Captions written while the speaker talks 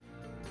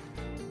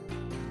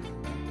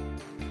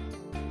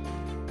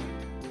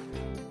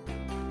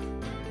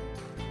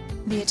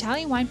The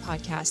Italian Wine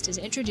Podcast is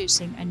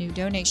introducing a new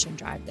donation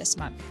drive this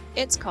month.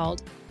 It's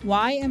called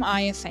Why Am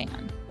I a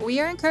Fan? We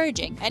are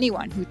encouraging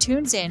anyone who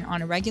tunes in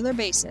on a regular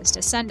basis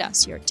to send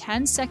us your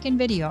 10-second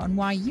video on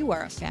why you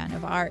are a fan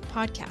of our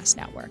podcast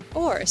network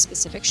or a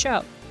specific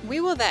show.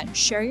 We will then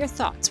share your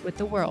thoughts with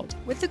the world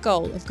with the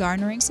goal of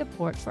garnering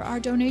support for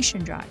our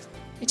donation drive.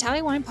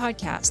 Italian Wine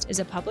Podcast is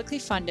a publicly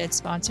funded,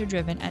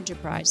 sponsor-driven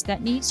enterprise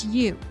that needs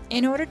you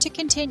in order to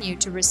continue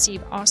to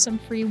receive awesome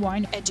free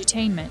wine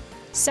edutainment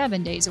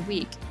 7 days a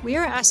week. We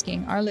are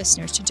asking our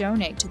listeners to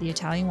donate to the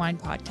Italian Wine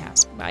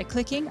Podcast by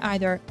clicking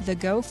either the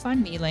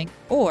GoFundMe link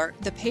or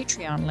the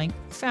Patreon link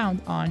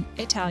found on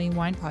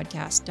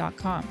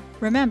ItalianWinePodcast.com.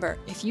 Remember,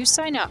 if you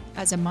sign up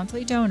as a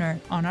monthly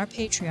donor on our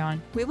Patreon,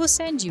 we will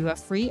send you a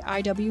free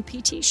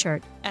IWP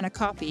t-shirt and a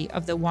copy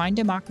of the Wine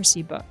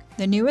Democracy book,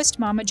 the newest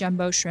Mama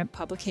Jumbo Shrimp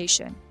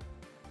publication.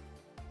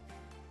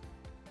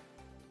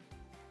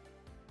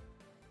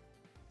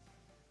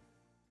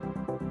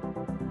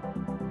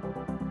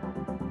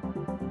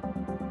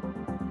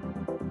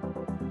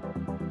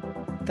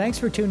 Thanks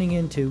for tuning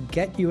in to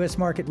Get U.S.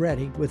 Market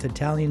Ready with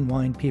Italian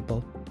Wine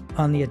People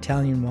on the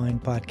Italian Wine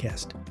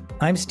Podcast.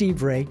 I'm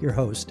Steve Ray, your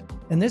host,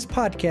 and this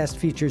podcast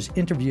features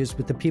interviews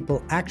with the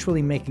people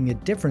actually making a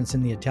difference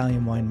in the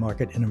Italian wine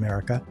market in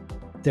America,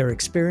 their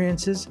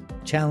experiences,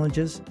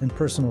 challenges, and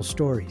personal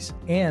stories.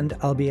 And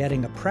I'll be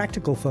adding a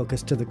practical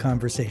focus to the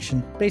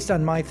conversation based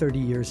on my 30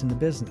 years in the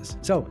business.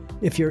 So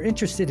if you're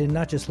interested in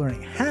not just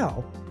learning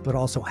how, but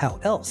also how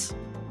else,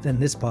 then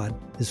this pod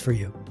is for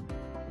you.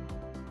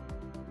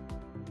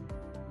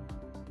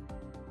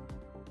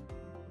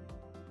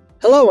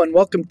 Hello and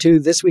welcome to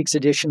this week's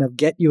edition of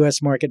Get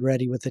U.S. Market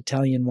Ready with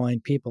Italian Wine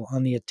People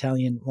on the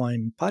Italian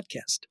Wine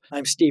Podcast.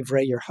 I'm Steve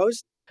Ray, your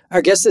host.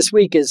 Our guest this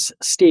week is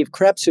Steve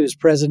Krebs, who is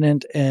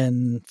president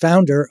and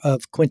founder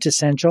of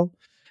Quintessential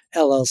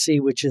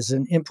LLC, which is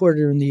an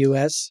importer in the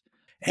U.S.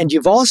 And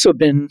you've also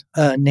been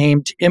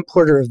named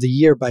Importer of the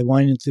Year by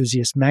Wine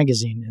Enthusiast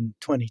magazine in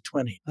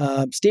 2020.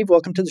 Steve,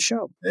 welcome to the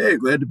show. Hey,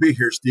 glad to be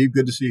here, Steve.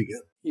 Good to see you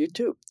again. You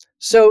too.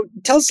 So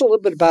tell us a little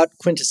bit about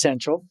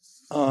Quintessential.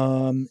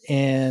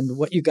 And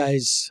what you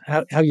guys,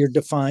 how you're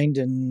defined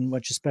and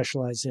what you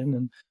specialize in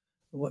and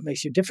what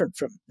makes you different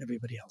from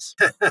everybody else.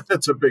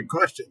 That's a big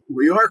question.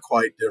 We are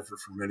quite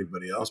different from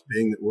anybody else,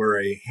 being that we're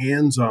a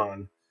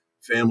hands-on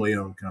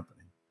family-owned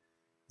company.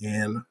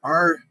 And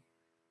our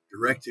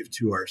directive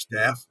to our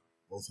staff,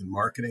 both in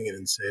marketing and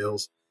in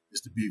sales,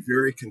 is to be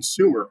very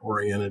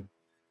consumer-oriented,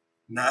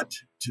 not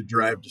to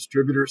drive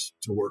distributors,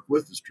 to work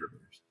with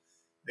distributors.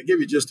 I give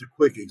you just a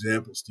quick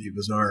example, Steve,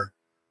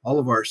 all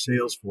of our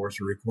sales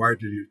force are required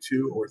to do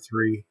 2 or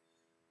 3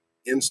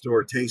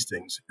 in-store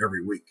tastings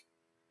every week.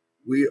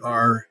 We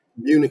are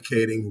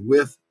communicating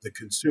with the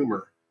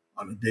consumer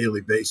on a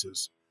daily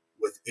basis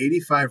with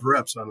 85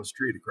 reps on the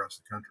street across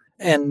the country.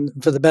 And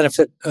for the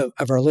benefit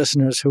of our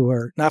listeners who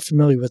are not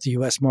familiar with the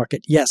U.S.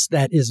 market, yes,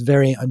 that is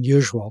very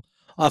unusual.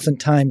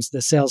 Oftentimes,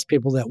 the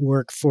salespeople that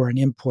work for an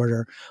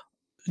importer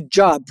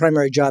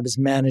primary job is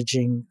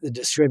managing the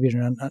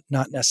distributor,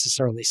 not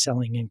necessarily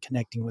selling and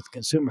connecting with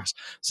consumers.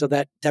 So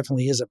that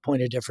definitely is a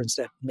point of difference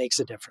that makes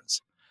a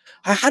difference.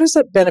 How does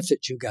that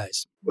benefit you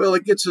guys? Well,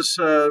 it gets us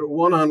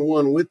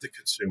one-on-one with the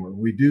consumer.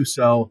 We do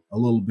sell a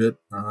little bit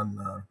on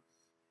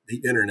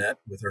the internet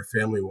with our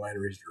Family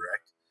Wineries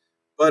Direct,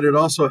 but it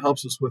also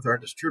helps us with our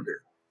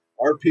distributor.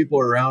 Our people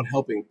are out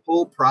helping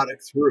pull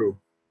product through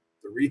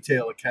the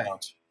retail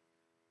accounts,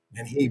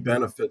 and he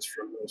benefits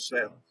from those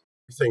sales.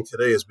 Everything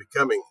today is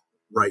becoming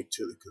right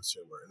to the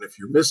consumer. And if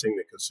you're missing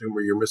the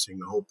consumer, you're missing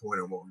the whole point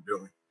of what we're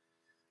doing.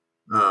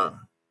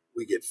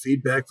 We get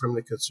feedback from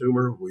the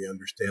consumer. We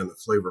understand the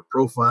flavor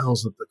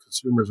profiles that the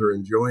consumers are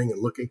enjoying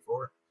and looking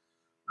for.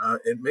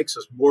 It makes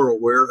us more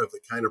aware of the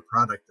kind of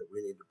product that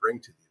we need to bring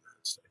to the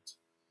United States.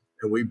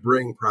 And we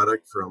bring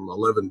product from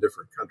 11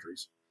 different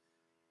countries.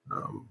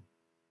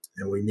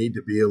 And we need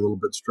to be a little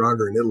bit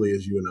stronger in Italy,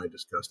 as you and I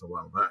discussed a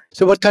while back.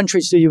 So what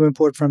countries do you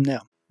import from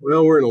now?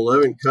 Well, we're in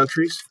 11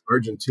 countries: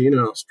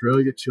 Argentina,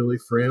 Australia, Chile,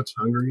 France,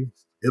 Hungary,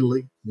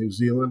 Italy, New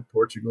Zealand,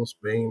 Portugal,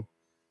 Spain,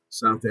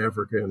 South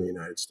Africa, and the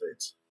United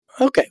States.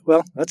 Okay,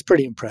 well, that's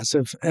pretty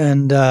impressive.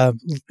 And I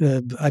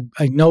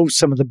know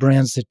some of the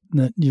brands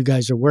that you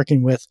guys are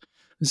working with,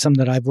 some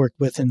that I've worked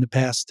with in the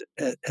past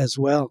as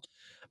well.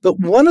 But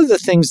one of the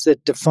things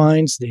that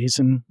defines these,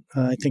 and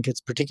I think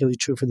it's particularly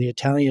true for the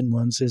Italian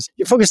ones, is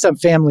you're focused on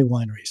family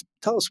wineries.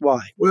 Tell us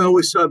why. Well,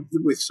 we saw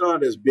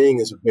it as being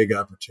as a big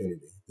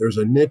opportunity. There's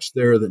a niche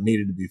there that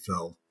needed to be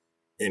filled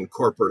in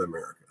corporate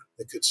America.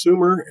 The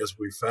consumer, as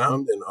we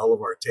found in all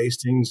of our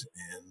tastings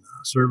and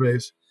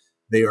surveys,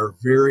 they are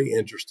very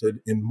interested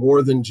in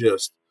more than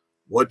just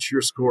what's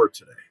your score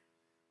today.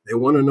 They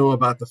want to know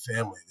about the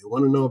family. They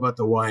want to know about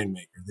the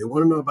winemaker. They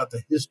want to know about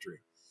the history.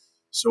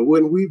 So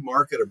when we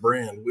market a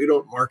brand, we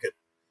don't market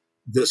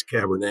this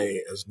Cabernet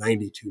as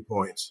 92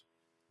 points.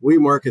 We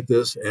market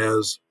this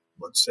as,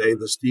 let's say,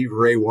 the Steve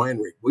Ray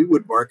Winery. We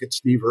would market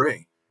Steve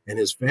Ray and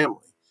his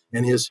family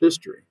and his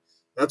history.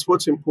 That's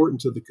what's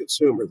important to the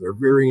consumer. They're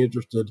very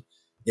interested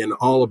in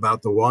all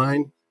about the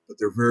wine, but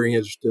they're very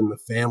interested in the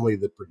family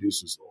that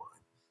produces the wine.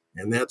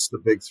 And that's the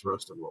big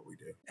thrust of what we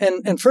do.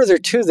 And further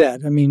to that,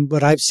 I mean,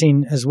 what I've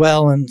seen as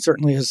well, and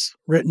certainly is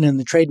written in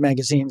the trade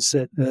magazines,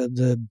 that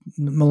the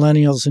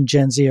millennials and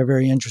Gen Z are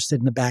very interested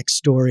in the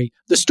backstory,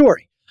 the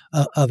story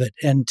of it,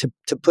 and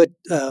to put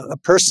a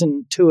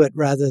person to it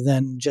rather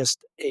than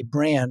just a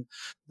brand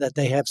that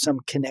they have some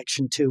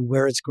connection to,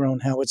 where it's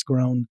grown, how it's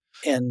grown,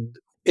 and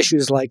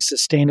issues like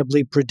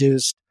sustainably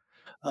produced.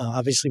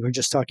 Obviously, we're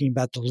just talking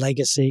about the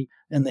legacy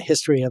and the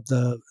history of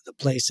the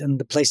place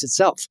and the place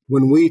itself.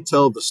 When we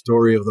tell the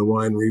story of the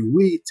winery,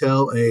 we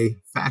tell a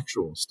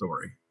factual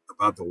story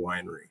about the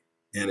winery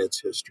and its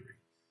history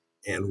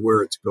and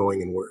where it's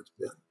going and where it's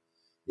been.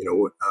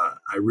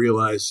 I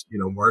realize,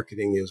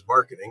 marketing is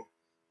marketing,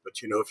 but,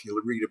 if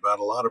you read about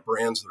a lot of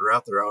brands that are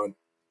out there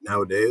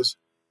nowadays,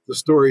 the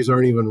stories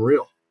aren't even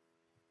real.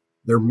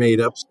 They're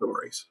made up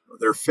stories.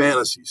 They're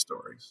fantasy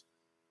stories.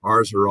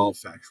 Ours are all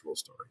factual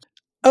stories.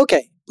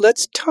 Okay,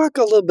 let's talk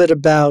a little bit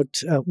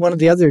about one of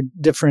the other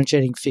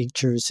differentiating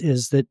features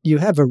is that you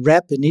have a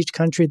rep in each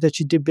country that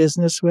you do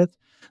business with.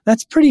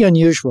 That's pretty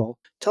unusual.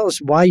 Tell us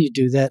why you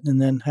do that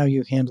and then how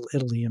you handle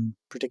Italy in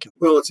particular.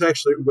 Well, it's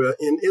actually,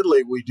 in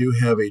Italy, we do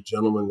have a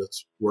gentleman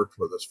that's worked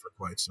with us for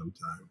quite some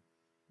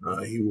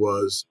time. He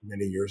was,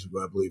 many years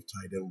ago, I believe,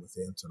 tied in with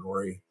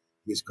Antinori.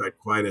 He's got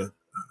quite an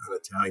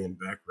Italian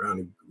background.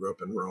 He grew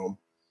up in Rome.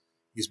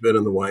 He's been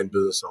in the wine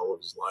business all of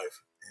his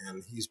life.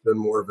 And he's been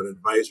more of an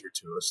advisor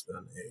to us than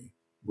a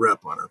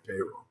rep on our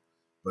payroll,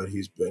 but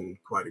he's been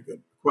quite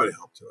a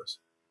help to us.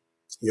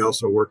 He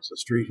also works the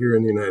street here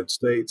in the United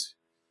States.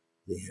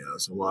 He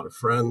has a lot of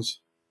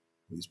friends.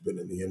 He's been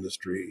in the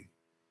industry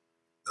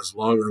as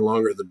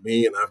longer than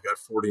me, and I've got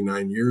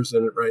 49 years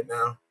in it right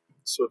now.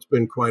 So it's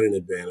been quite an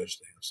advantage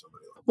to have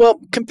somebody like that.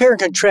 Well, compare and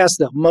contrast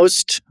though.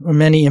 Most or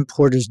many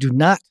importers do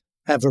not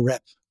have a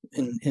rep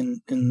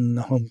in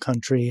the home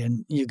country,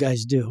 and you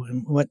guys do.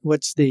 And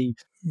what's the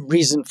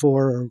reason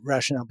for or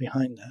rationale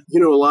behind that?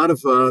 A lot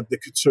of the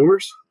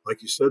consumers,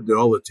 like you said, do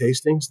all the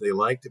tastings. They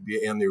like to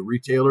be, and the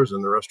retailers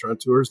and the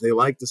restaurateurs, they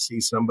like to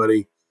see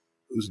somebody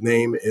whose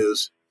name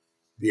is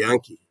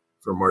Bianchi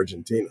from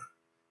Argentina.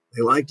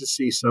 They like to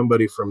see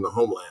somebody from the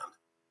homeland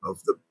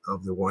of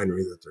the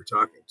winery that they're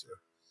talking to.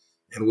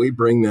 And we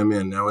bring them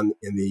in. Now, in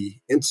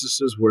the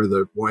instances where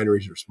the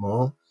wineries are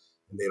small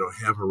and they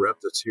don't have a rep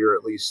that's here,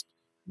 at least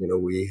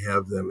we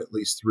have them at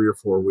least 3 or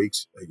 4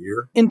 weeks a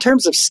year. In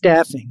terms of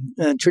staffing,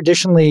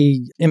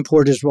 traditionally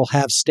importers will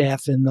have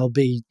staff and they'll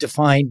be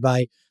defined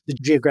by the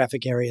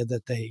geographic area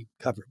that they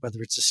cover,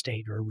 whether it's a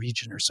state or a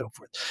region or so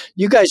forth.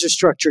 You guys are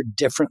structured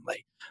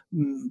differently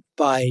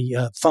by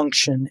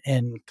function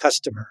and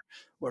customer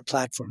or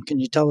platform. Can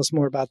you tell us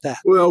more about that?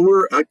 Well,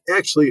 we're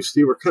actually,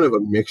 Steve, we're kind of a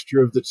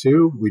mixture of the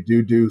two. We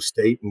do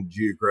state and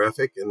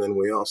geographic, and then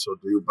we also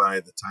do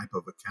by the type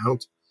of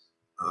account,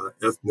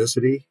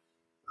 ethnicity,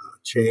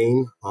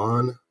 chain,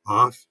 on,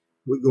 off.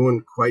 We go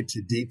in quite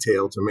to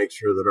detail to make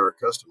sure that our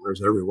customers,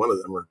 every one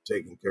of them, are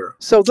taken care of.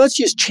 So let's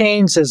use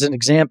chains as an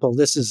example.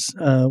 This is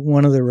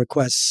one of the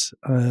requests,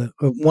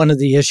 one of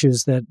the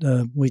issues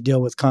that we deal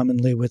with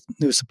commonly with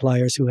new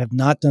suppliers who have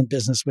not done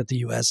business with the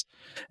U.S.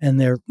 And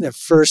their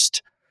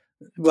first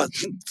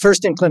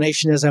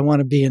inclination is I want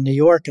to be in New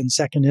York, and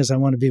second is I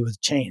want to be with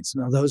chains.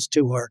 Now, those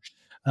two are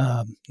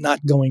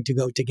not going to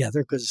go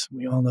together because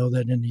we all know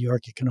that in New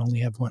York you can only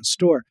have one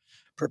store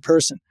per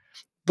person.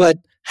 But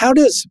how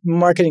does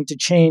marketing to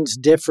chains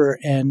differ,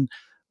 and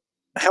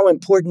how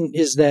important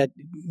is that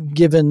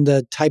given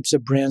the types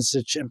of brands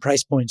and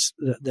price points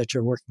that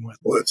you're working with?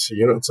 Well,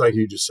 it's like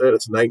you just said,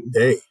 it's night and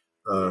day.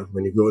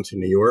 When you go into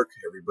New York,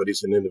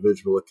 everybody's an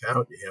individual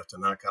account. You have to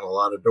knock on a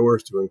lot of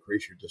doors to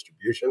increase your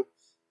distribution.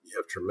 You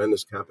have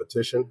tremendous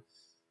competition.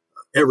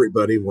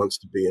 Everybody wants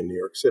to be in New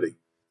York City.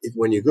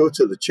 When you go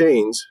to the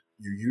chains,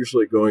 you're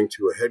usually going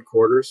to a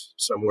headquarters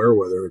somewhere,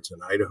 whether it's in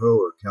Idaho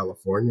or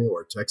California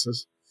or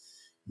Texas.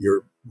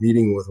 You're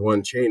meeting with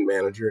one chain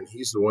manager, and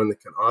he's the one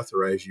that can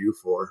authorize you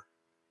for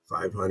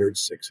 500,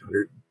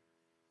 600,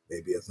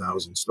 maybe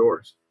 1,000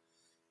 stores.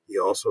 He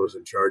also is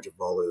in charge of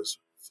all his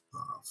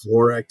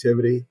floor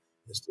activity,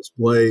 his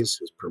displays,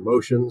 his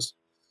promotions.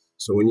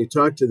 So when you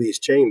talk to these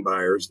chain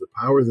buyers, the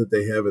power that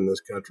they have in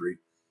this country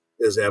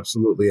is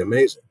absolutely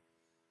amazing.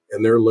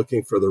 And they're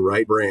looking for the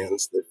right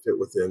brands that fit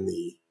within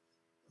the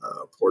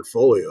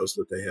portfolios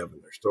that they have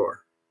in their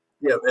store.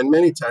 Yeah, and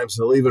many times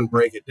they'll even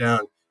break it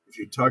down. If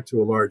you talk to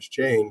a large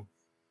chain,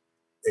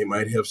 they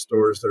might have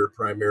stores that are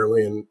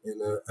primarily in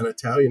an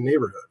Italian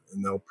neighborhood,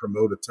 and they'll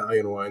promote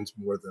Italian wines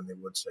more than they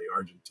would, say,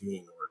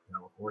 Argentine or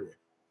California.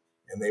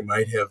 And they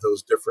might have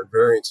those different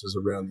variances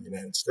around the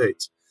United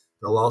States.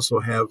 They'll also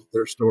have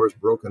their stores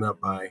broken up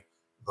by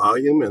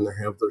volume, and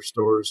they have their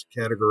stores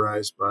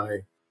categorized by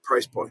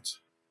price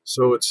points.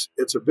 So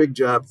it's a big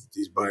job that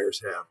these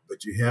buyers have,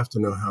 but you have to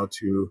know how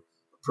to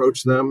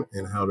approach them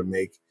and how to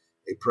make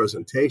a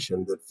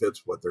presentation that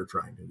fits what they're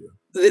trying to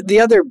do. The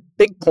other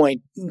big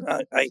point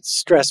I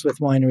stress with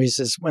wineries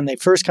is when they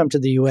first come to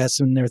the U.S.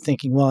 and they're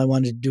thinking, well, I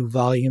want to do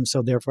volume,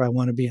 so therefore I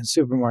want to be in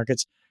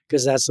supermarkets.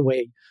 because that's the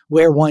way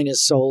where wine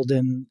is sold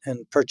and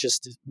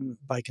purchased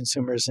by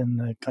consumers in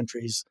the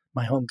countries,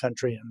 my home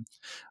country and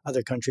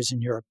other countries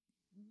in Europe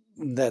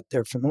that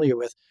they're familiar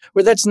with,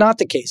 where that's not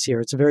the case here.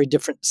 It's a very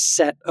different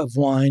set of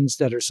wines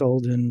that are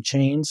sold in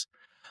chains,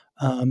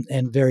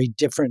 and very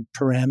different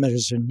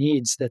parameters or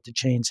needs that the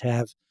chains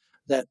have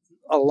that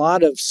a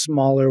lot of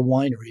smaller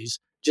wineries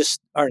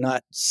just are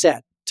not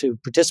set to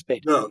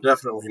participate in. No,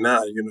 definitely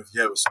not. If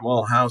you have a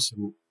small house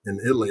in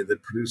Italy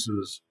that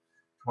produces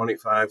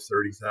 25,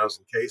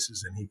 30,000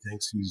 cases and he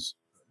thinks he's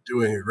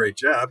doing a great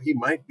job, he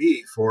might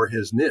be for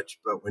his niche.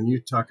 But when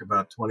you talk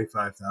about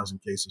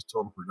 25,000 cases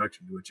total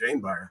production to a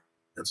chain buyer,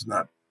 that's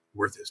not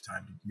worth his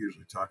time to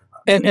usually talk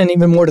about. And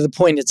even more to the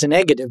point, it's a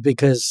negative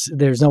because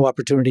there's no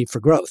opportunity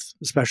for growth,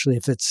 especially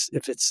if it's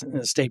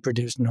state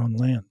produced and owned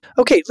land.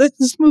 Okay,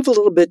 let's move a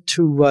little bit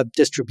to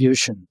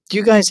distribution. Do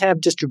you guys have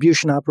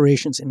distribution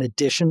operations in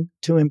addition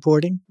to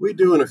importing? We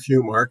do in a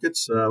few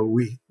markets.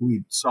 We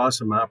saw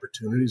some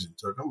opportunities and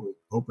took them. We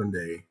opened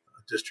a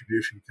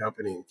distribution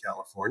company in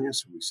California,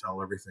 so we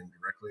sell everything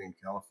directly in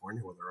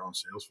California with our own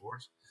sales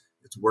force.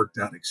 It's worked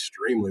out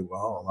extremely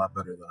well, a lot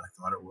better than I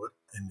thought it would.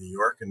 In New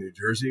York and New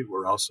Jersey,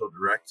 we're also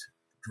direct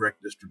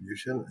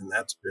distribution, and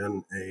that's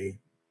been a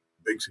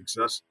big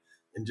success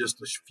in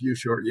just a few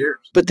short years.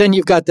 But then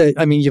I'm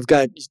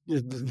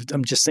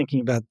just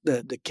thinking about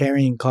the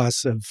carrying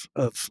costs of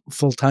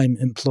full-time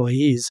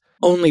employees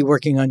only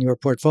working on your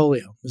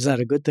portfolio. Is that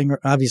a good thing? Or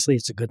obviously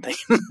it's a good thing,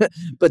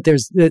 but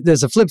there's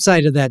a flip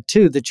side of that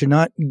too, that you're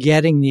not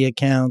getting the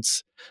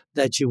accounts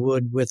that you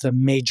would with a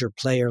major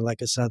player like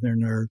a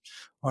Southern or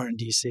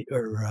RNDC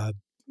or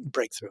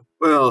Breakthrough.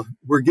 Well,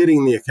 we're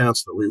getting the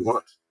accounts that we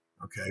want.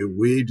 Okay.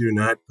 We do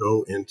not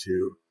go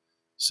into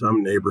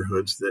some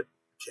neighborhoods that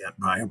can't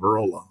buy a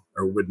Barolo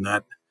or would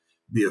not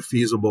be a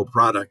feasible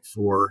product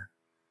for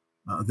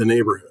the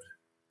neighborhood.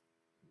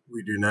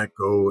 We do not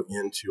go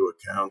into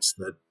accounts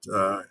that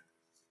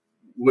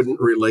wouldn't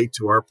relate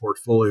to our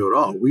portfolio at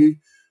all. We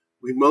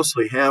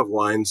mostly have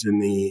wines in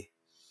the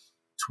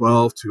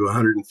 $12 to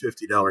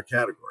 $150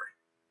 category.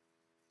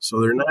 So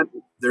they're not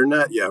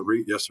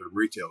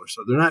retailers.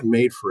 So they're not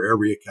made for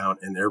every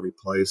account in every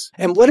place.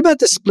 And what about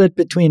the split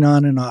between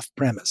on and off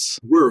premise?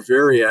 We're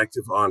very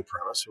active on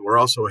premise. We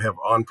also have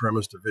on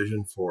premise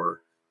division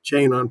for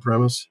chain on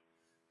premise.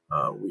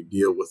 We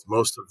deal with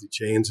most of the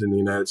chains in the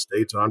United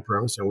States on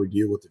premise, and we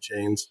deal with the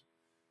chains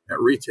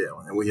at retail.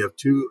 And we have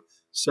two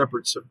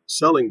separate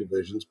selling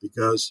divisions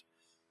because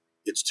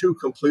it's two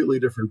completely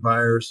different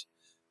buyers,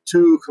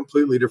 two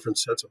completely different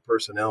sets of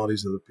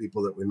personalities of the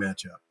people that we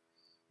match up.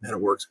 And it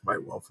works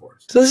quite well for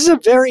us. So this is a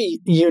very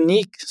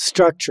unique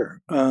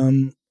structure.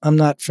 I'm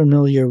not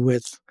familiar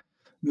with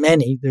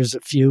many. There's a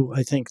few,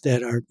 I think,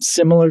 that are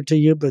similar to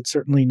you, but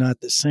certainly not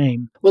the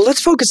same. Well,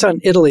 let's focus on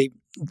Italy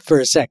for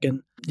a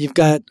second. You've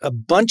got a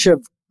bunch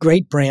of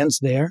great brands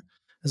there.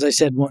 As I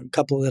said, a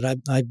couple that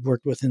I've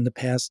worked with in the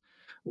past.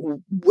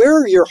 Where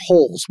are your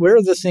holes? Where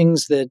are the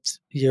things that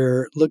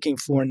you're looking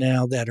for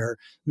now that are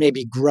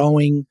maybe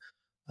growing,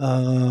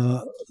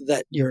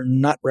 that you're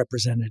not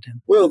represented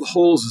in? Well, the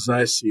holes as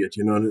I see it,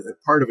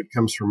 part of it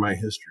comes from my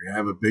history. I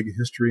have a big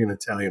history in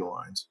Italian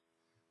wines.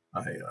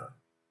 I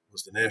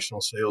was the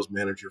national sales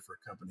manager for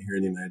a company here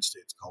in the United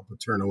States called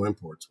Paterno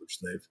Imports, which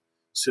they've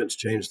since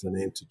changed the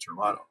name to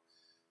Terlato.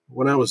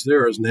 When I was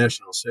there as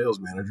national sales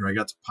manager, I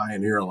got to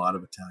pioneer a lot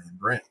of Italian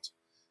brands.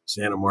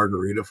 Santa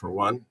Margherita for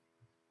one,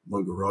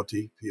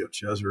 Lungarotti, Pio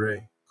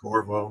Cesare,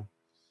 Corvo,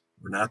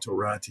 Renato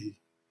Ratti,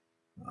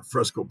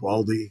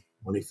 Frescobaldi,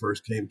 when he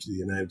first came to the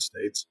United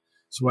States.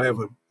 So I have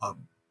a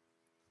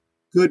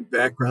good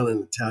background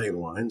in Italian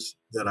wines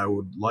that I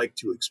would like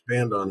to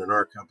expand on in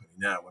our company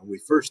now. When we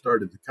first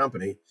started the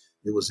company,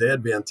 it was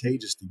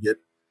advantageous to get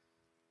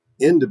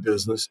into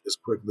business as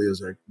quickly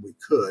as we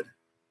could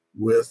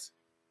with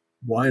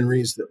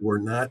wineries that were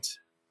not,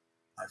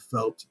 I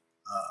felt,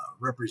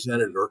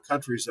 represented, or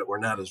countries that were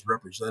not as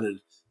represented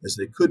as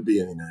they could be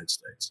in the United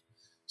States.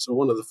 So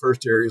one of the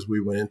first areas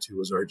we went into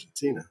was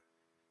Argentina.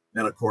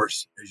 And of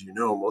course, as you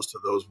know, most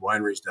of those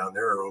wineries down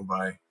there are owned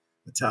by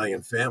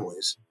Italian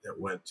families that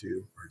went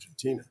to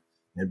Argentina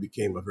and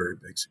became a very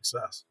big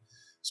success.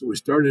 So we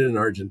started in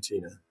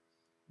Argentina.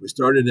 We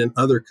started in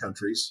other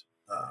countries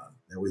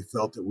that we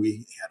felt that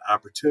we had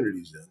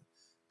opportunities in,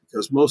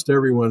 because most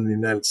everyone in the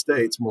United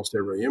States, most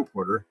every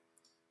importer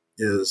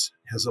has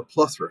a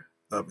plethora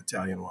of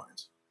Italian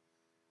wines.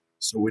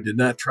 So we did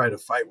not try to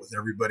fight with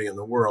everybody in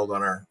the world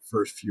on our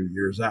first few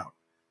years out.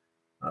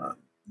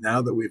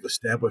 Now that we've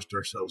established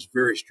ourselves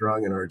very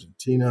strong in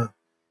Argentina,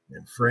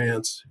 in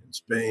France, in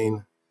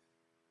Spain,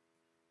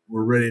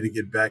 we're ready to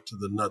get back to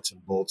the nuts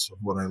and bolts of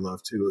what I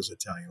love too, is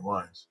Italian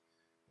wines.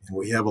 And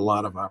we have a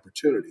lot of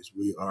opportunities.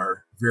 We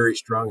are very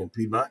strong in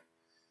Piedmont.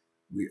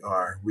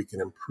 We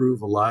can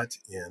improve a lot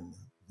in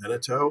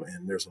Veneto,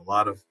 and there's a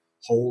lot of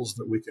holes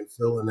that we can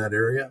fill in that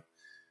area.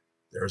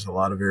 There's a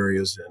lot of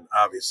areas in,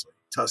 obviously,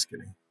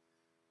 Tuscany.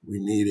 We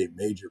need a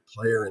major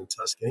player in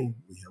Tuscany.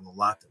 We have a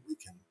lot that we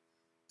can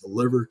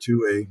deliver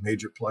to a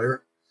major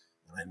player.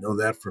 And I know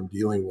that from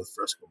dealing with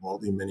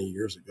Frescobaldi many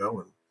years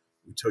ago.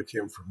 And We took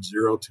him from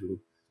zero to,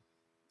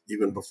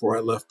 even before I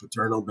left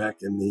Paterno back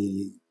in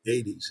the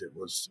 80s,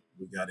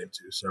 we got into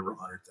several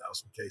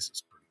 100,000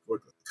 cases pretty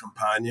quickly.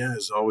 Campania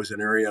is always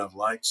an area I've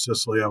liked.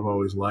 Sicily I've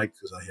always liked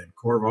because I had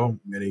Corvo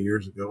many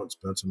years ago and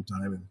spent some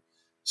time in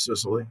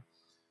Sicily.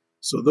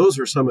 So those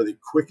are some of the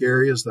quick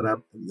areas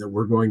that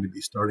we're going to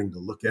be starting to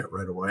look at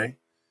right away.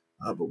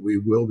 But we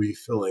will be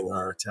filling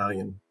our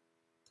Italian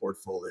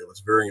portfolio.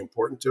 It's very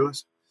important to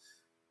us.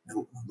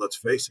 And let's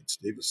face it,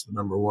 Steve, it's the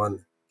number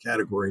one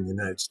category in the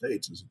United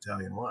States is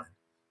Italian wine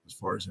as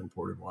far as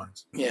imported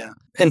wines. Yeah.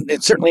 And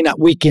it's certainly not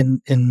weak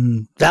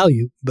in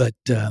value, but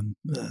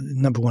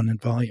number one in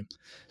volume.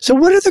 So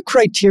what are the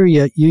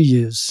criteria you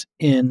use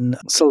in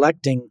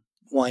selecting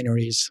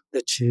wineries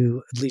that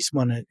you at least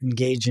want to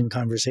engage in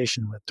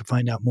conversation with to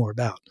find out more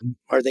about?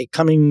 Are they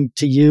coming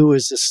to you?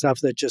 Is this stuff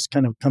that just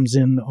kind of comes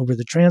in over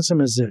the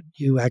transom? Is it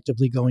you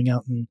actively going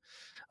out and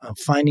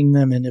finding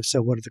them? And if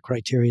so, what are the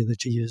criteria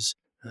that you use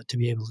to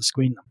be able to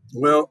screen them?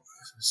 Well,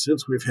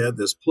 since we've had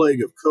this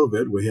plague of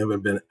COVID, we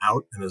haven't been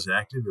out and as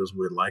active as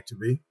we'd like to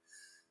be.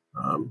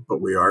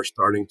 But we are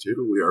starting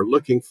to. We are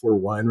looking for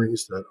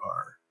wineries that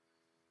are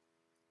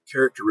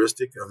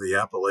characteristic of the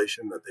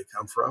appellation that they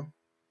come from,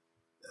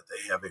 that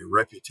they have a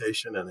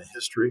reputation and a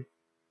history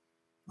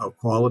of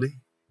quality,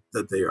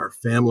 that they are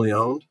family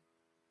owned.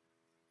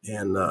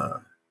 And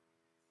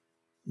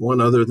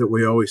one other that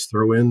we always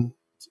throw in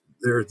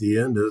there at the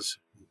end is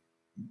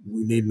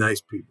we need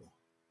nice people.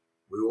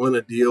 We want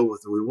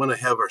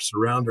to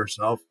surround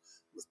ourselves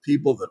with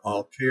people that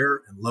all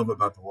care and love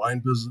about the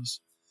wine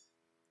business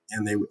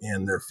and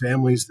their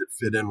families that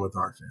fit in with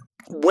our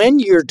family. When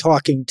you're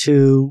talking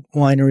to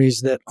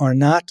wineries that are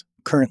not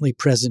currently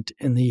present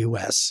in the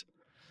U.S.,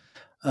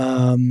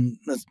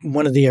 that's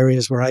one of the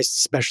areas where I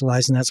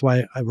specialize, and that's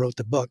why I wrote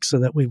the book, so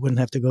that we wouldn't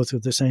have to go through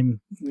the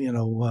same,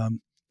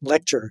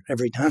 lecture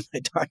every time I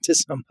talk to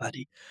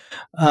somebody.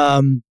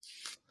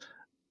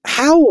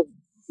 How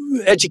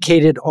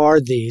educated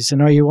are these,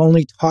 and are you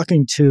only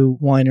talking to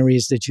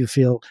wineries that you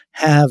feel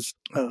have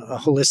a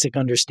holistic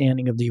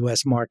understanding of the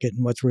U.S. market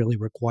and what's really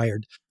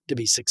required to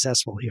be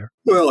successful here?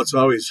 Well, it's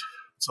always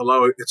a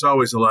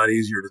lot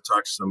easier to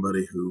talk to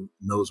somebody who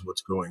knows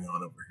what's going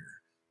on over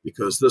here,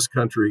 because this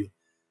country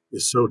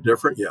is so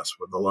different. Yes,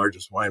 we're the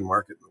largest wine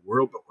market in the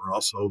world, but we're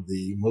also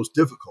the most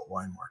difficult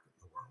wine market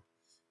in the world.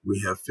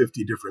 We have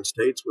 50 different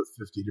states with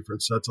 50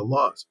 different sets of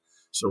laws.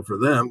 So for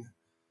them,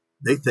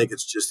 they think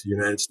it's just the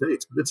United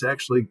States, but it's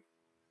actually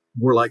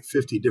more like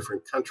 50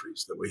 different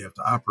countries that we have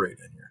to operate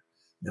in here.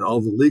 And all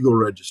the legal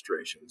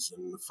registrations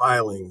and the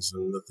filings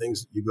and the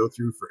things that you go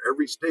through for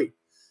every state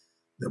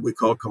that we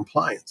call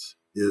compliance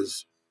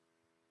is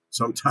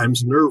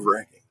sometimes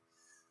nerve-wracking.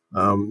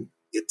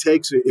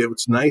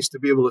 It's nice to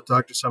be able to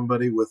talk to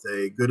somebody with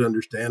a good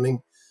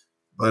understanding,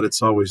 but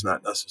it's always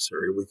not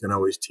necessary. We can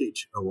always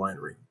teach a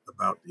winery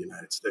about the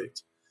United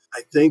States.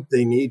 I think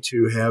they need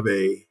to have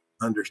a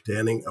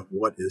understanding of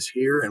what is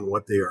here and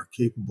what they are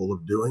capable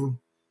of doing.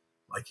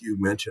 Like you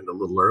mentioned a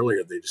little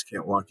earlier, they just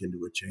can't walk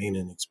into a chain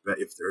and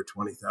expect, if they're a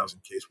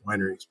 20,000 case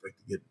winery, expect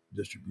to get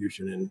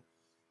distribution in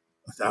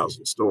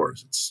 1,000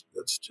 stores. It's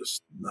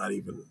not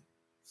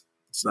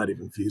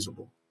even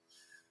feasible.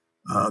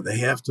 They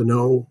have to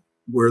know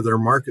where their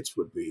markets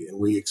would be, and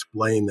we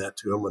explain that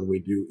to them when we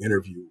do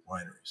interview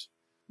wineries.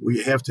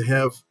 We have to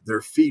have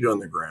their feet on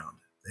the ground.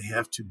 They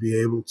have to be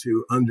able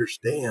to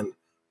understand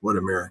what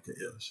America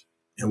is.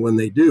 And when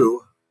they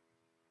do,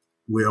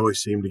 we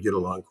always seem to get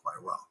along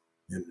quite well.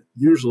 And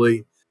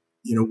usually,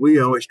 we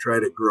always try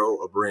to grow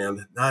a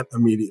brand, not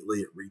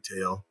immediately at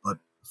retail, but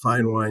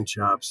fine wine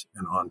shops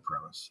and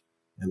on-premise.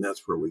 And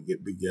that's where we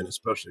begin,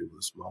 especially with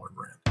a smaller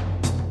brand.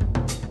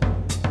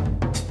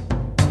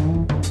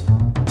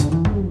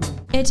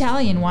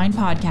 Italian Wine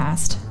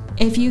Podcast.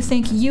 If you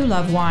think you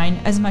love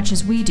wine as much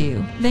as we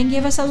do, then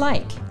give us a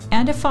like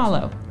and a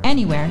follow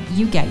anywhere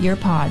you get your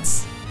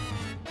pods.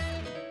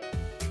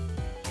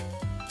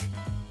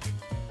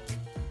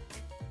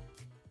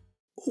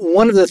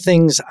 One of the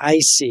things I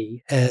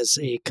see as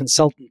a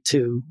consultant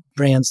to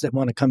brands that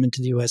want to come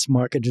into the U.S.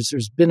 market is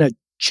there's been a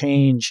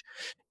change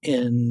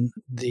in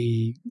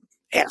the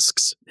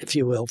asks, if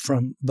you will,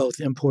 from both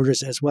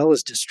importers as well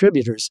as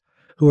distributors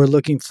who are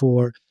looking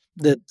for,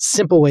 the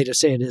simple way to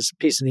say it is a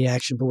piece of the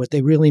action, but what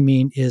they really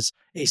mean is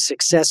a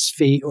success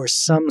fee or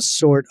some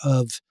sort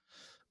of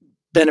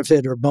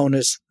benefit or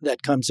bonus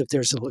that comes if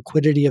there's a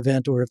liquidity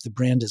event or if the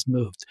brand is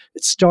moved.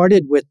 It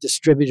started with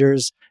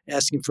distributors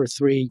asking for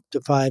 3 to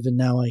 5, and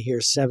now I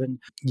hear 7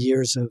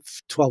 years of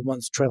 12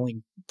 months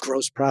trailing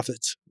gross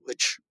profits,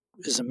 which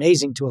is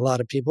amazing to a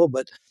lot of people,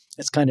 but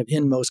it's kind of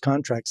in most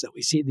contracts that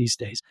we see these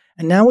days.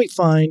 And now I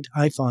find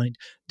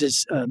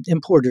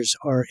importers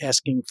are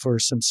asking for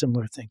some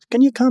similar things.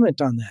 Can you comment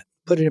on that?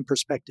 Put it in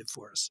perspective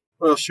for us.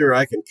 Well, sure,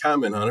 I can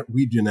comment on it.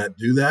 We do not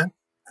do that.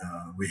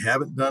 We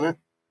haven't done it.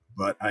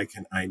 But I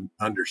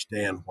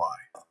understand why.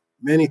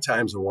 Many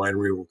times a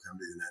winery will come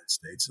to the United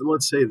States, and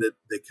let's say that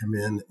they come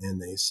in and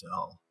they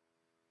sell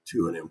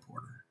to an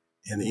importer.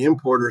 And the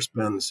importer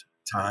spends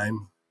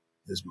time,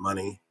 his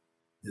money,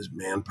 his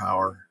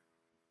manpower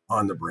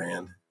on the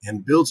brand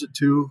and builds it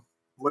to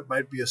what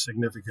might be a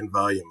significant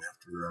volume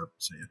after,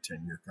 say, a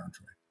 10-year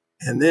contract.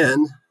 And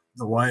then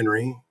the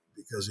winery,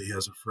 because he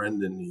has a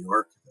friend in New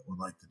York that would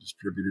like to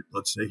distribute it,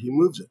 let's say he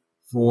moves it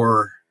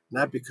for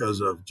not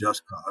because of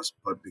just cause,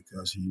 but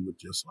because he would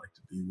just like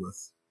to be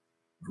with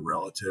a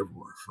relative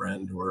or a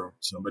friend or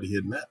somebody he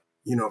had met.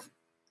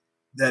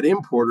 That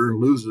importer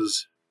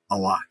loses a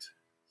lot.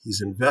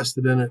 He's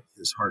invested in it,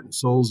 his heart and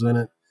soul's in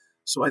it.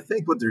 So I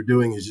think what they're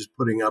doing is just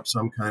putting up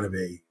some kind of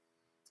a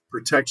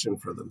protection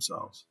for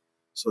themselves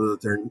so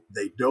that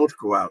they don't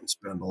go out and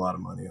spend a lot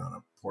of money on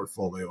a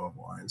portfolio of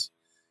wines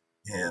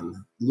and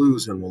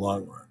lose in the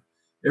long run.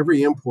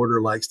 Every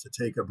importer likes to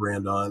take a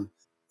brand on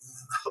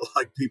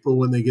like people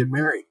when they get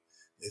married.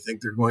 They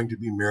think they're going to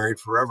be married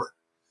forever.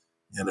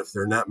 And if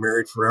they're not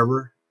married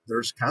forever,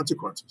 there's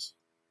consequences.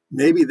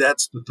 Maybe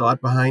that's the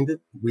thought behind it.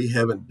 We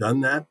haven't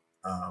done that.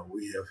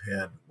 We have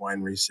had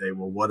wineries say,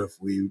 well, what if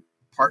we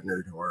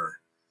partnered? Or,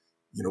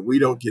 we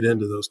don't get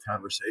into those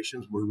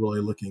conversations. We're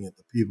really looking at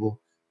the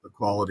people, the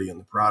quality, and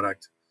the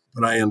product.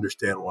 But I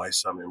understand why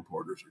some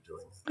importers are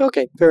doing that.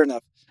 Okay, fair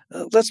enough.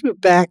 Let's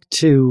move back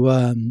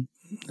to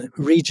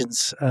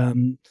regions.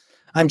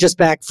 I'm just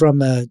back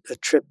from a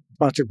trip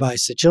sponsored by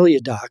Sicilia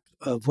Doc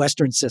of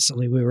Western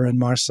Sicily. We were in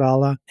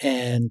Marsala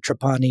and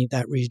Trapani,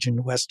 that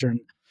region, Western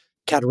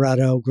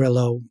Catarato,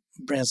 Grillo,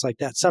 brands like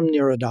that, some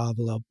near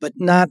Davolo, but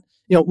not,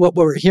 what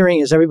we're hearing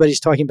is everybody's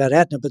talking about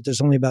Etna, but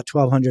there's only about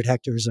 1,200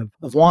 hectares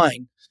of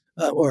wine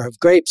or of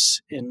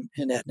grapes in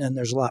Etna, and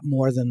there's a lot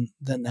more than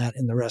that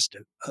in the rest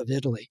of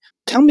Italy.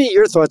 Tell me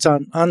your thoughts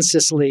on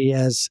Sicily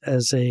as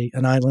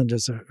an island,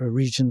 as a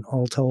region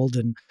all told,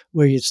 and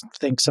where you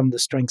think some of the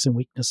strengths and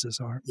weaknesses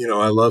are.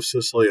 I love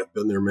Sicily. I've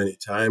been there many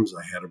times.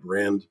 I had a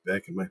brand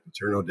back in my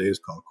Paterno days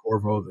called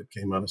Corvo that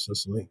came out of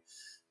Sicily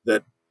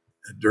that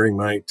during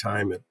my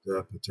time at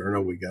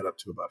Paterno, we got up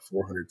to about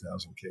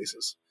 400,000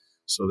 cases.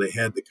 So they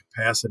had the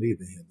capacity,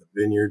 they had the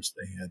vineyards,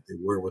 they had the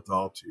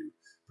wherewithal to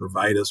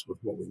provide us with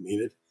what we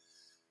needed.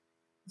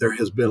 There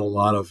has been a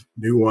lot of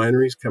new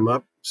wineries come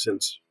up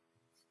since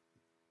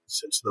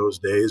those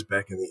days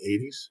back in the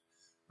 80s.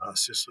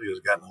 Sicily has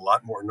gotten a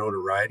lot more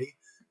notoriety.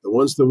 The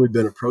ones that we've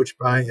been approached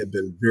by have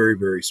been very,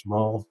 very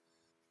small.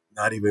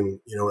 Not even,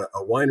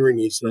 a winery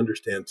needs to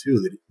understand too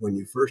that when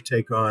you first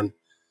take on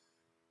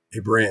a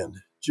brand,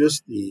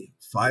 just the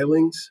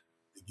filings,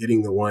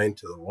 getting the wine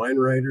to the wine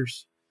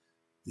writers,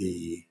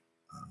 the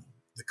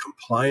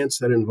compliance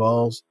that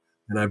involves,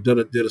 and I've did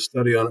a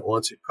study on it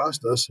once. It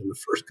cost us in the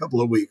first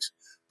couple of weeks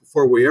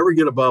before we ever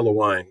get a bottle of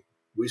wine,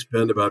 we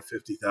spend about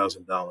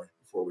 $50,000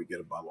 before we get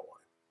a bottle of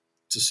wine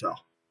to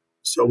sell.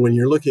 So when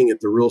you're looking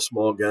at the real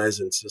small guys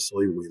in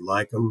Sicily, we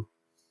like them.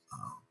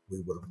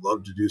 We would have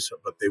loved to do so,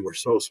 but they were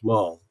so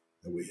small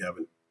that we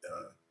haven't.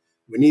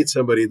 We need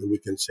somebody that we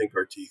can sink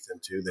our teeth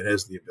into that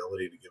has the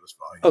ability to give us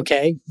volume.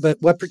 Okay,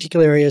 but what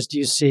particular areas do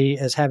you see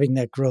as having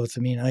that growth? I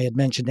mean, I had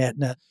mentioned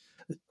Etna.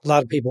 A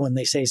lot of people, when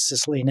they say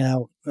Sicily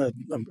now,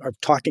 are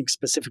talking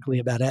specifically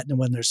about Etna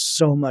when there's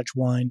so much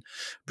wine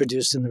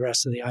produced in the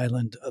rest of the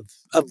island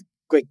of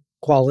great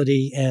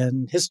quality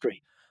and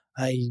history.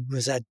 I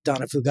was at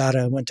Donna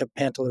Fugata. I went to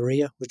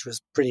Pantelleria, which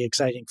was pretty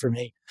exciting for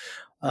me.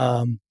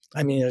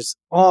 There's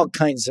all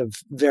kinds of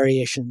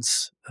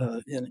variations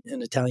in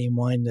Italian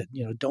wine that,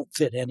 don't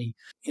fit any,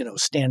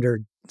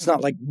 standard. It's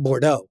not like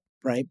Bordeaux,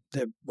 right?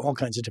 There are all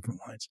kinds of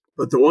different wines.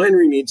 But the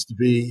winery needs to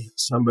be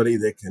somebody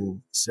that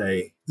can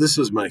say, this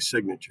is my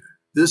signature.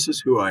 This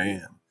is who I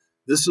am.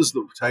 This is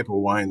the type of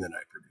wine that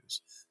I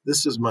produce.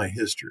 This is my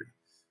history.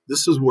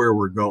 This is where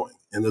we're going,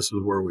 and this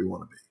is where we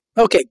want to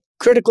be. Okay,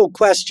 critical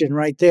question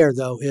right there,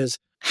 though, is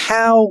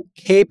how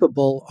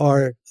capable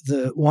are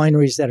the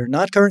wineries that are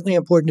not currently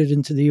imported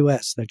into the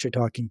U.S. that you're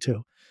talking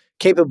to,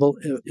 capable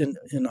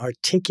in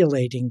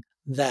articulating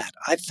that?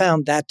 I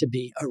found that to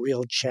be a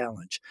real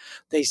challenge.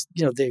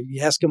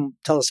 You ask them,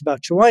 tell us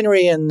about your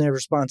winery, and their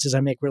response is, I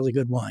make really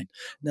good wine.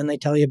 And then they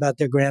tell you about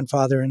their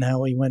grandfather and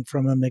how he went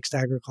from a mixed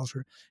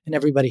agriculture, and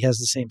everybody has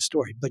the same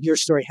story. But your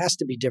story has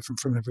to be different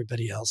from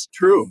everybody else.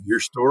 True.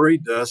 Your story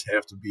does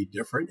have to be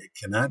different. It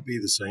cannot be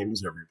the same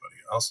as everybody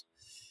else.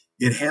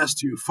 It has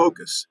to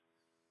focus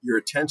your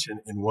attention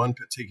in one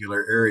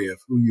particular area of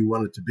who you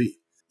want it to be.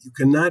 You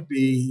cannot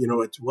be,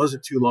 it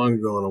wasn't too long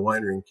ago in a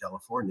winery in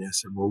California. I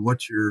said, well,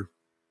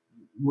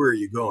 where are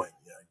you going?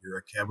 Yeah, you're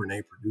a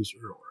Cabernet producer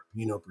or a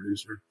Pinot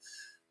producer.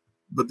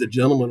 But the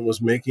gentleman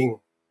was making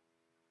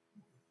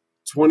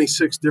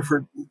 26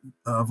 different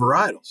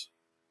varietals.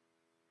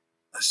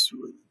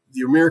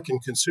 The American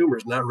consumer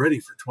is not ready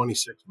for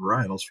 26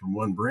 varietals from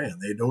one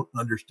brand. They don't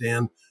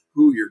understand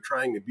who you're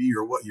trying to be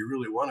or what you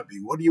really want to be.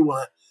 What do you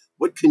want?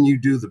 What can you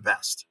do the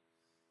best?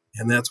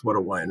 And that's what a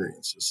winery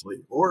in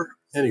Sicily or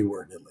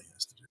anywhere in Italy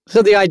has to do.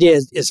 So the idea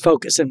is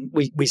focus, and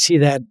we see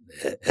that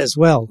as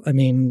well. I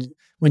mean,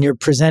 when you're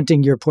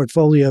presenting your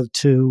portfolio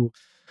to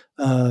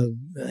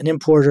an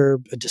importer,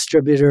 a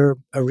distributor,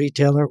 a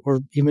retailer, or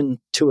even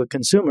to a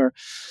consumer,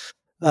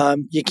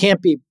 you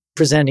can't be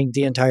presenting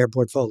the entire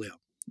portfolio.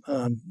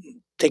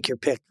 Take your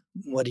pick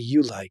what do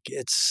you like?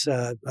 It's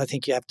I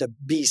think you have to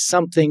be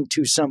something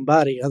to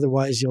somebody,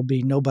 otherwise you'll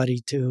be nobody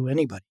to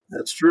anybody.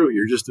 That's true.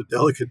 You're just a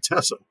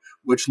delicatessen.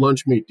 Which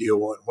lunch meat do you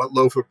want? What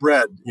loaf of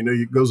bread?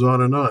 It goes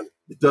on and on.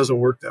 It doesn't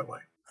work that way.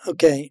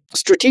 Okay,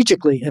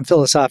 strategically and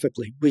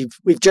philosophically,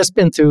 we've just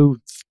been through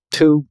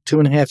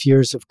 2.5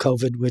 years of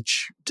COVID,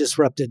 which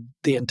disrupted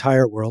the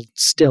entire world,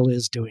 still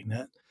is doing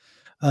that.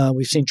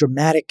 We've seen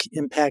dramatic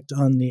impact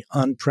on the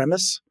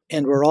on-premise,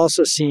 and we're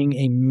also seeing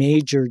a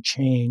major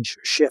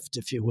shift,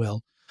 if you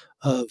will,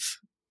 of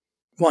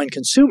wine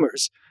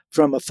consumers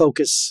from a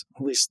focus,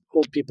 at least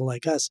old people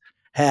like us,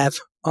 have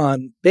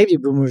on baby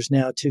boomers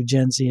now to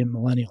Gen Z and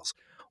millennials.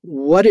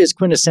 What is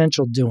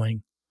Quintessential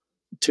doing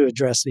to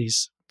address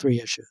these three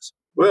issues?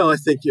 Well, I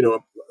think, the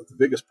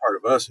biggest part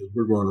of us is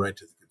we're going right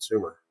to the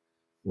consumer.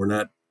 We're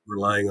not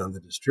relying on the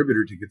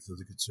distributor to get to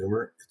the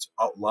consumer. It's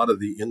a lot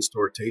of the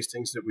in-store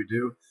tastings that we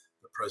do,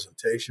 the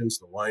presentations,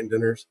 the wine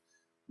dinners.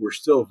 We're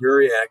still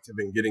very active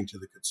in getting to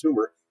the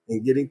consumer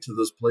and getting to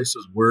those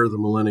places where the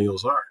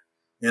millennials are,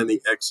 and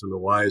the X and the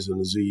Ys and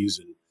the Zs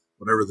and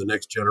whatever the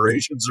next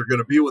generations are going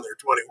to be when they're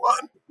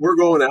 21. We're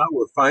going out,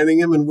 we're finding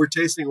them, and we're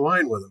tasting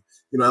wine with them.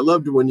 I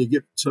loved when you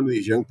get some of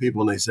these young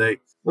people and they say,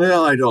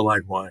 well, I don't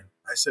like wine.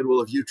 I said, well,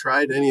 have you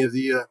tried any of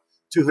the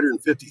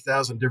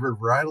 250,000 different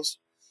varietals?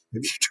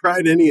 Have you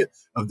tried any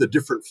of the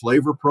different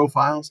flavor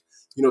profiles?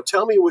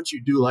 Tell me what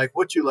you do like,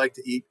 what you like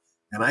to eat,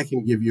 and I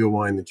can give you a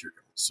wine that you're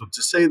going to. So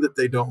to say that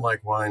they don't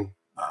like wine,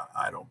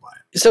 I don't buy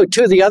it. So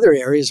two of the other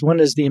areas,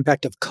 one is the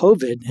impact of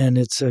COVID and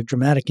its a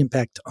dramatic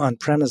impact on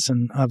premise.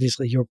 And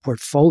obviously your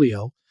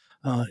portfolio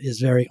is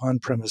very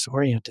on-premise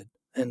oriented.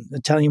 And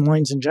Italian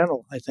wines in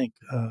general, I think,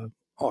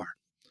 are.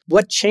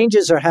 What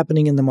changes are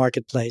happening in the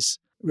marketplace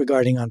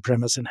regarding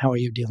on-premise, and how are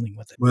you dealing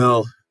with it?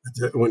 Well,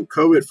 when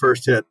COVID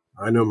first hit,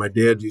 I know my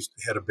dad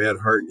had a bad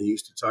heart, and he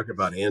used to talk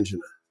about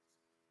angina,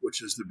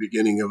 which is the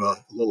beginning of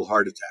a little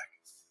heart attack.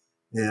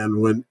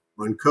 And when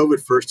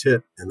COVID first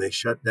hit and they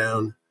shut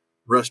down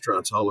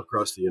restaurants all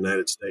across the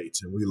United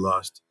States, and we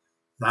lost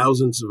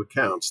thousands of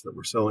accounts that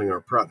were selling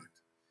our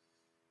product,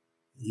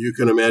 you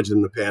can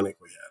imagine the panic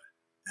we had.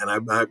 And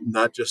I'm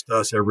not just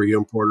us, every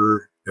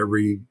importer,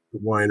 every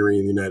winery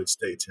in the United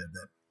States had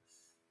that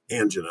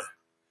angina.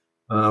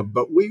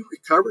 But we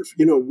recovered.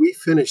 We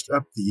finished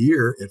up the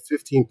year at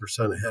 15%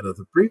 ahead of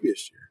the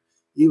previous year,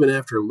 even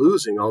after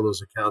losing all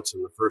those accounts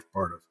in the first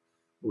part of,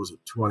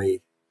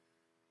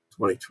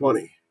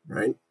 2020,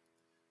 right?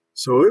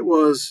 So it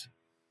was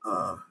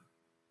a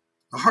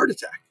heart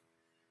attack.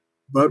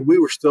 But we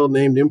were still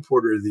named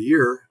Importer of the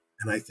Year.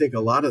 And I think a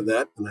lot of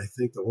that, and I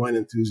think the wine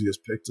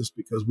enthusiasts picked us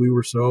because we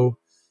were so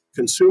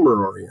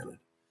consumer oriented.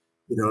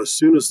 As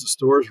soon as the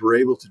stores were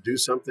able to do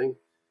something,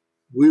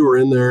 we were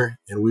in there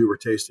and we were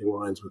tasting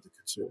wines with the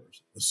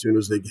consumers. As soon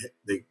as they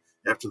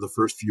after the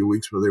first few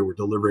weeks where they were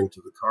delivering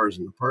to the cars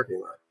in the parking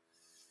lot.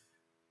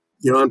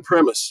 On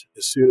premise,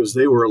 as soon as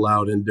they were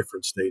allowed in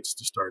different states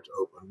to start to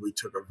open, we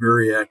took a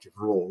very active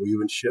role. We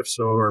even shift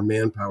some of our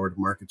manpower to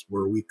markets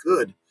where we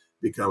could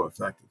become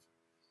effective.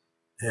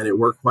 And it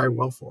worked quite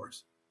well for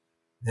us.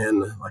 And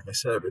like I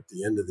said, at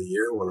the end of the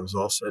year, when it was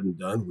all said and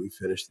done, we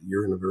finished the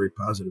year on a very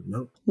positive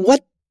note.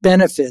 What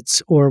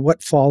benefits or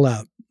what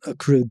fallout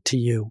accrued to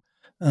you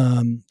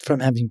from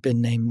having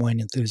been named Wine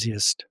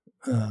Enthusiast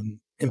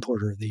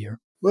Importer of the Year?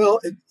 Well,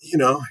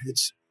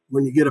 it's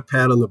when you get a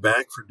pat on the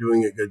back for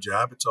doing a good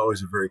job, it's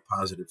always a very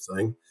positive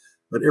thing.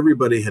 But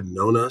everybody had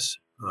known us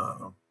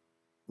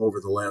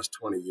over the last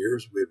 20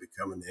 years. We had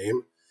become a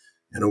name.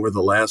 And over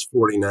the last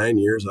 49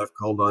 years, I've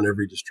called on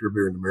every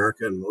distributor in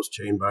America and most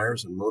chain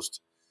buyers and most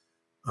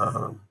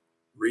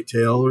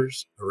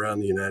retailers around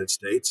the United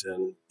States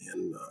and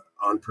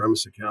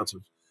on-premise accounts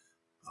of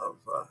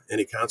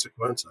any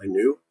consequence I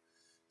knew.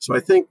 So I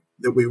think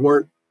that we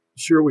weren't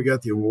sure we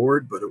got the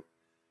award,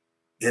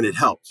 and it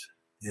helped.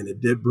 And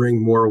it did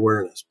bring more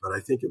awareness. But I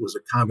think it was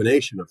a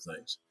combination of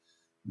things.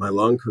 My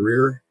long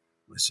career,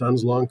 my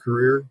son's long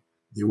career,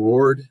 the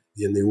award,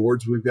 and the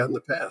awards we've got in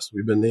the past.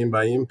 We've been named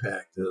by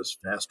Impact as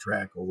Fast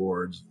Track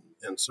Awards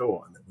and so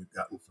on that we've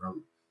gotten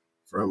from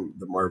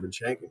the Marvin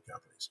Shanken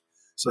companies.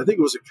 So I think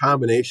it was a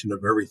combination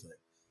of everything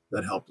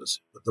that helped us.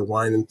 But the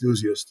Wine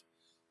Enthusiast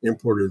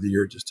Importer of the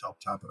Year just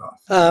helped top it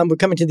off. We're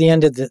coming to the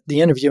end of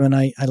the interview, and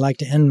I like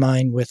to end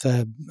mine with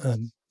a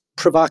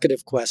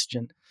provocative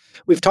question.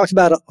 We've talked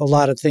about a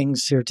lot of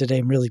things here today,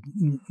 and really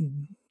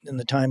in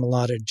the time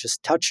allotted,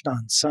 just touched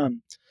on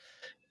some.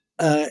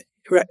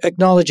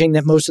 Acknowledging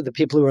that most of the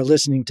people who are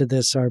listening to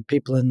this are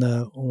people in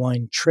the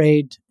wine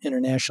trade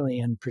internationally,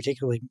 and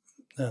particularly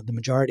the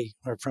majority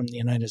are from the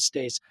United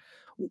States.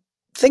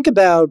 Think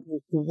about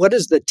what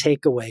is the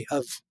takeaway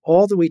of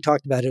all that we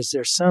talked about. Is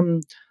there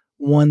some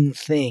one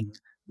thing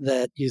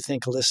that you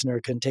think a listener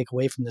can take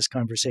away from this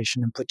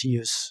conversation and put to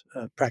use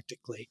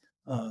practically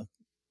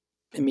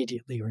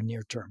immediately or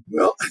near term?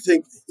 Well, I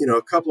think,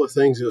 a couple of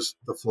things is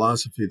the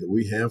philosophy that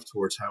we have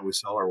towards how we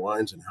sell our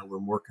wines and how we're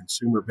more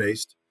consumer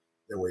based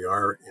than we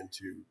are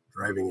into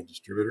driving a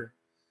distributor.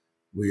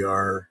 We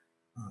are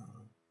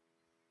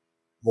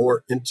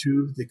more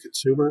into the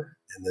consumer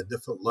and the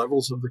different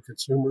levels of the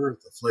consumer,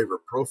 the flavor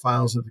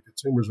profiles that the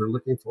consumers are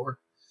looking for.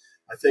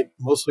 I think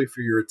mostly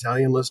for your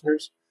Italian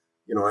listeners,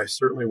 I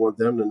certainly want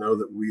them to know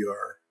that we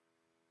are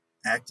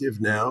active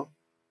now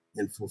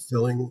in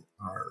fulfilling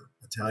our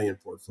Italian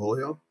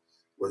portfolio,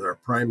 with our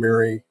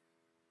primary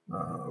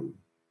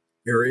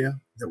area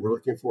that we're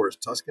looking for is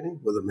Tuscany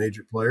with a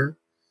major player.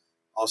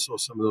 Also,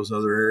 some of those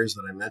other areas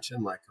that I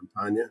mentioned, like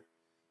Campania,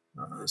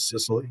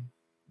 Sicily,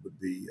 would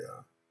be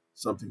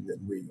something that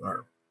we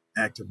are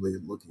actively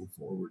looking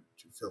forward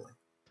to filling.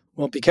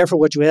 Well, be careful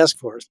what you ask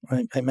for.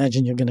 I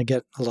imagine you're going to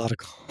get a lot of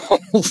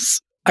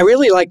calls. I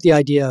really like the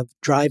idea of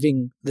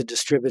driving the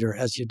distributor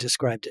as you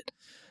described it.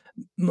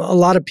 A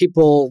lot of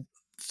people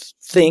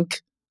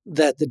think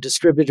that the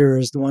distributor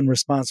is the one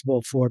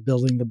responsible for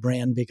building the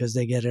brand because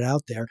they get it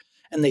out there.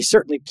 And they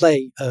certainly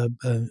play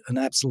an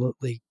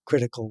absolutely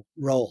critical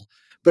role.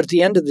 But at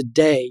the end of the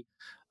day,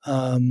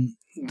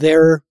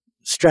 their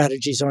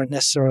strategies aren't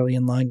necessarily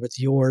in line with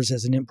yours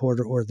as an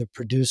importer or the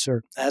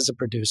producer as a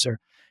producer.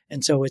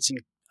 And so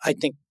I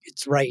think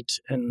it's right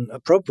and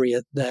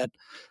appropriate that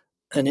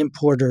an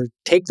importer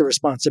take the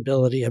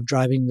responsibility of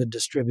driving the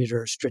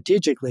distributor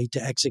strategically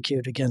to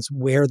execute against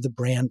where the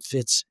brand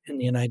fits in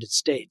the United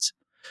States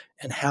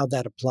and how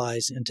that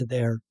applies into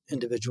their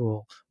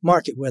individual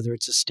market, whether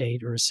it's a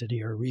state or a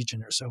city or a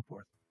region or so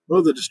forth.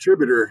 Well, the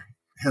distributor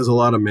has a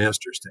lot of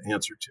masters to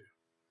answer to.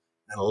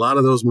 And a lot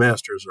of those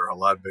masters are a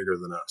lot bigger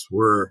than us.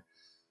 We're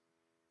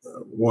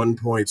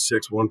 1.6,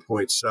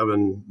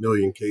 1.7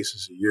 million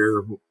cases a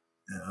year.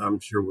 I'm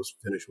sure we'll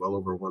finish well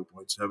over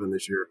 1.7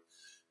 this year.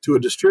 To a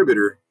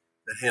distributor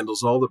that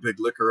handles all the big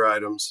liquor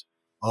items,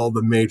 all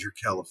the major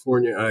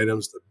California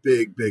items, the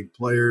big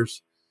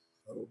players.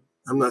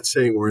 I'm not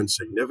saying we're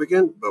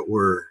insignificant, but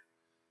we're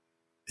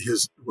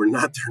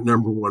not their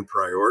number one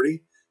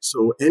priority.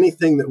 So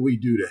anything that we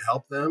do to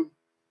help them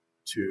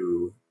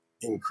to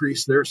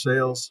increase their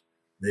sales,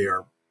 they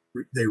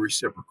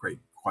reciprocate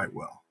quite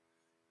well.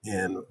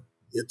 And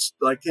it's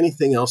like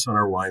anything else in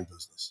our wine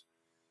business.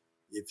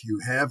 If you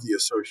have the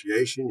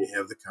association, you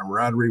have the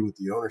camaraderie with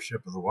the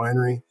ownership of the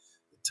winery,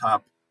 the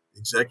top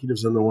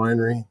executives in the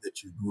winery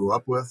that you grew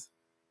up with,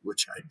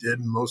 which I did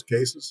in most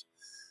cases,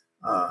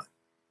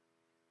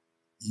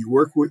 you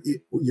work with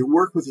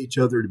each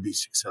other to be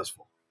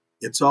successful.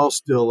 It's all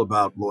still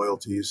about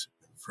loyalties,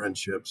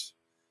 friendships,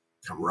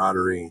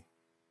 camaraderie.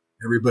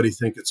 Everybody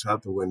think it's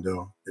out the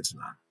window. It's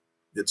not.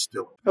 It's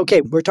still.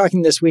 Okay, we're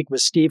talking this week with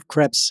Steve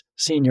Krebs,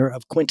 Sr.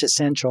 of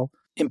Quintessential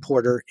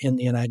Importer in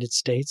the United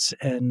States.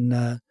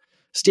 And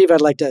Steve,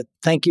 I'd like to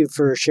thank you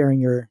for sharing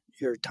your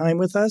time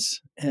with us.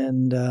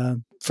 And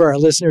for our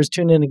listeners,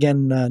 tune in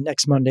again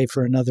next Monday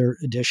for another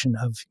edition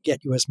of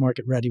Get U.S.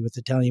 Market Ready with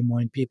Italian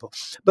Wine People.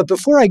 But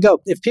before I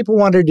go, if people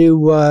wanted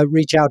to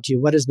reach out to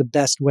you, what is the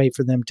best way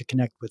for them to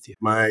connect with you?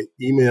 My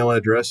email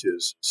address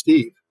is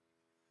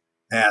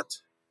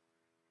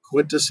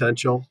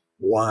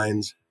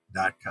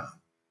steve@quintessentialwines.com.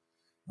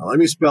 Now, let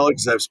me spell it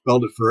because I've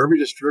spelled it for every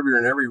distributor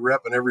and every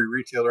rep and every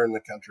retailer in the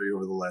country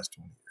over the last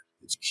 20 years.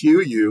 It's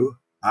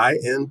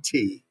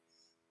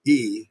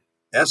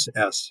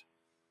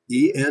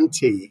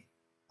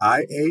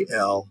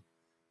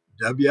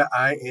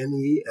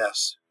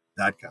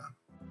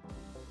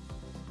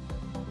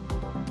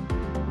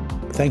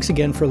Thanks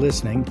again for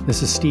listening.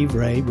 This is Steve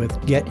Ray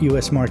with Get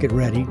U.S. Market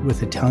Ready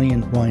with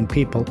Italian Wine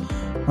People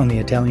on the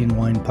Italian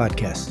Wine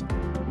Podcast.